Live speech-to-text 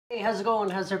Hey, how's it going?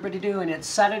 How's everybody doing? It's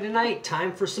Saturday night,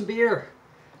 time for some beer.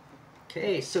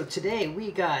 Okay, so today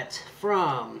we got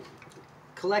from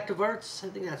Collective Arts, I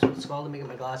think that's what it's called. Let me get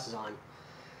my glasses on.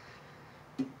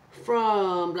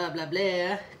 From blah blah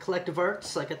blah, Collective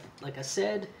Arts, like I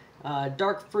said,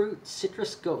 Dark Fruit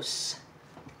Citrus Gose.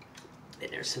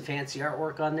 And there's some fancy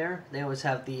artwork on there. They always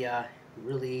have the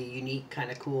really unique,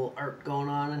 kind of cool art going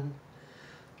on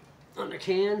their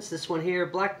cans. This one here,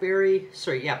 blackberry,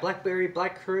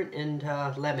 black currant and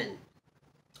lemon.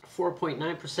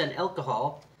 4.9%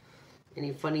 alcohol.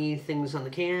 Any funny things on the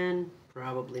can?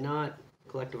 Probably not.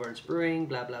 Collective Arts Brewing,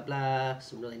 blah blah blah.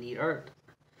 Some really neat art.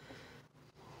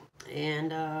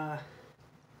 And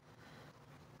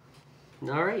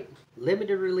alright,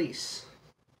 limited release.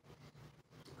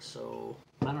 So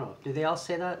I don't know, do they all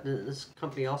say that? Does this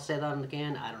company all say that on the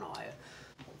can? I don't know.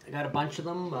 I got a bunch of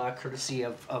them, courtesy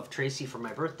of Tracy for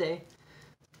my birthday,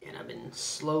 and I've been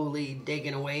slowly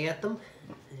digging away at them,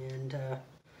 and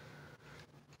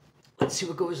let's see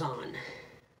what goes on.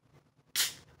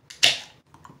 Is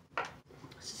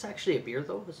this actually a beer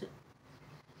though, is it?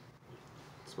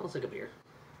 It smells like a beer.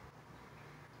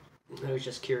 I was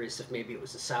just curious if maybe it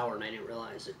was a sour and I didn't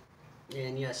realize it.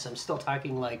 And yes, I'm still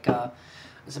talking like,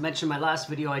 as I mentioned in my last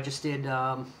video I just did,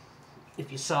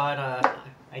 if you saw it,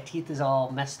 my teeth is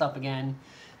all messed up again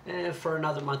for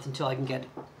another month until I can get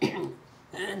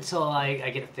until I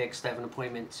get it fixed. I have an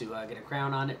appointment to get a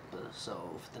crown on it, so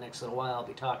for the next little while I'll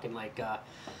be talking like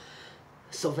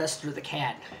Sylvester the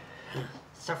cat,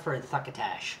 suffering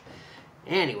thuckatash.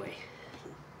 Anyway,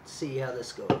 let's see how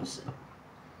this goes.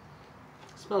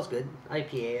 Smells good,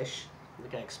 IPA-ish,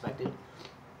 like I expected.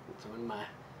 So in my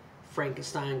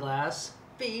Frankenstein glass.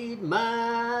 Feed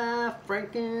my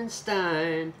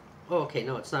Frankenstein. Oh, okay,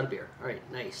 no, it's not a beer. Alright,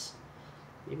 nice.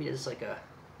 Maybe it's like a,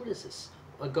 what is this?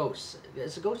 A ghost.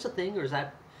 Is a ghost a thing, or is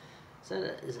that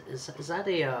a,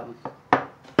 I'm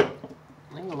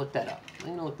gonna look that up.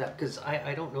 I'm gonna look that, because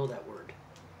I don't know that word.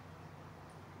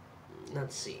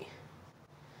 Let's see.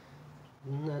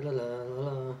 La la la la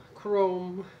la.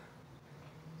 Chrome.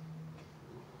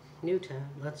 New tab,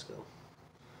 let's go.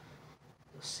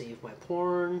 Save my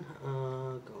porn.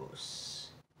 Go.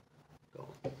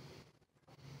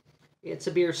 It's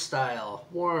a beer style,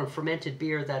 warm fermented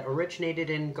beer that originated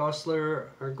in Goslar,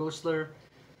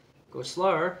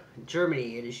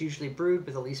 Germany. It is usually brewed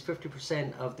with at least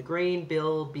 50% of the grain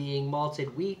bill being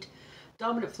malted wheat.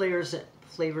 Dominant flavors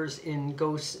in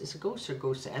Gose. Is it Gose or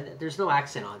Gose? There's no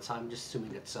accent on, so I'm just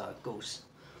assuming it's Gose.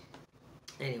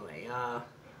 Anyway,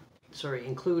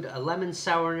 include a lemon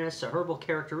sourness, a herbal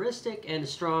characteristic, and a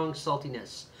strong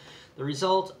saltiness. The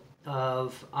result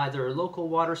of either local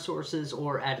water sources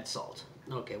or added salt.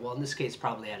 Okay, well in this case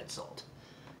probably added salt.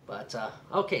 But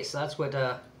okay, so that's what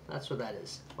that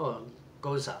is. Oh,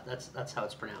 Gose. That's how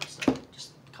it's pronounced. I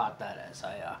just caught that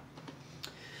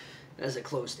as I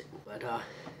closed it. But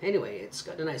anyway, it's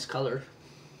got a nice color.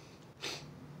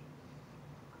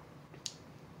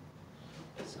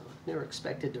 So never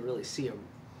expected to really see a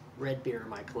red beer in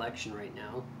my collection right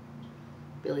now.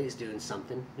 Billy's doing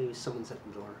something. Maybe someone's at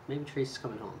the door. Maybe Tracy's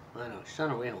coming home. I don't know. She's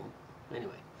on her way home.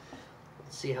 Anyway,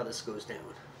 let's see how this goes down.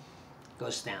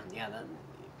 Goes down. Yeah,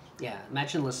 yeah.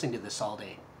 Imagine listening to this all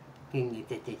day.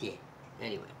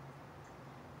 Anyway.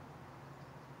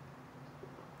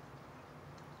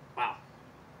 Wow.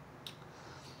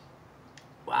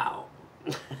 Wow.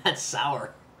 That's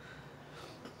sour.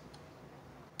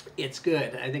 It's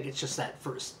good. I think it's just that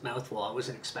first mouthful. I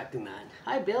wasn't expecting that.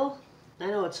 Hi, Bill. I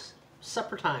know it's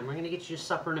supper time. We're going to get you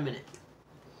supper in a minute.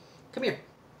 Come here.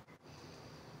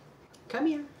 Come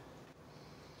here.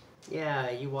 Yeah,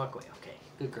 you walk away. Okay.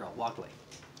 Good girl. Walk away.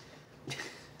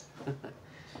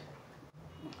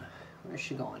 Where's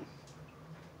she going?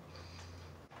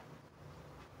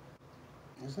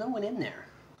 There's no one in there.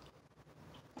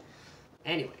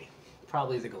 Anyway,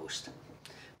 probably the ghost.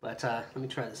 But let me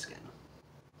try this again.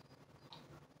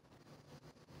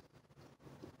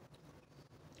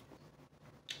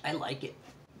 I like it,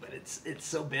 but it's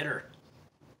so bitter.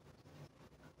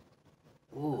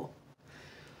 Ooh.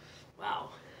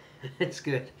 Wow. It's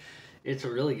good. It's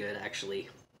really good, actually.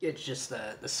 It's just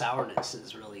the sourness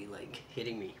is really, like,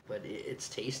 hitting me, but it's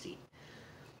tasty.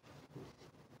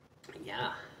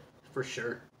 Yeah, for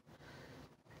sure.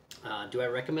 Do I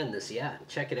recommend this? Yeah,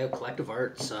 check it out. Collective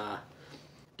Arts.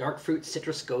 Dark Fruit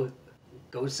Citrus Gose.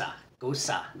 Gose.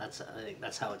 I think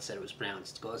that's how it said it was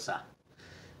pronounced. Gose.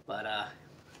 But,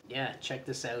 yeah, check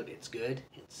this out. It's good.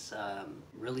 It's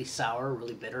really sour,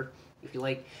 really bitter. If you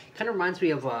like, kind of reminds me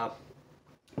of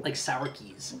like sour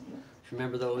keys. If you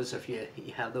remember those, if you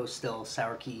have those still,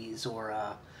 sour keys, or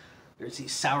There's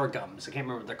these sour gums. I can't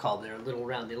remember what they're called. They're little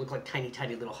round. They look like tiny,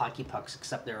 tiny little hockey pucks,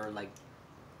 except they're like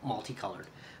multicolored.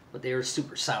 But they're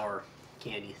super sour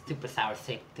candy. Super sour,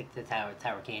 thick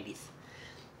sour candies.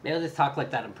 Maybe they talk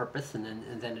like that on purpose, and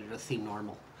then it'll seem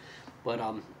normal. But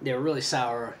they're really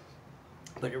sour.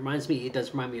 But it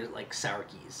does remind me of like sour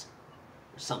keys,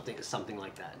 or something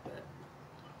like that. But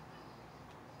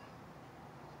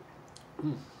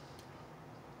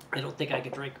I don't think I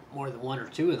could drink more than 1 or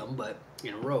 2 of them, but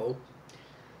in a row.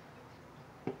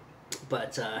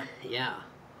 But yeah,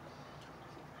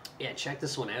 check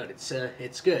this one out.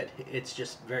 It's good. It's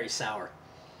just very sour,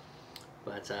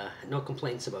 but no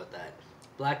complaints about that.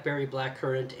 Blackberry,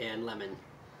 blackcurrant, and lemon.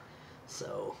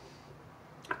 So,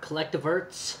 Collective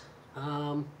Arts.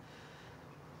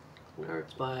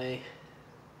 Arts by,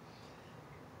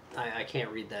 I can't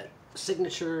read that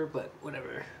signature, but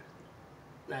whatever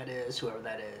that is, whoever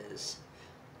that is.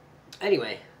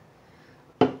 Anyway,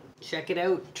 check it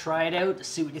out, try it out,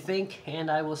 see what you think, and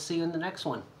I will see you in the next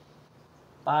one.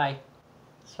 Bye.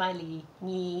 Smiley.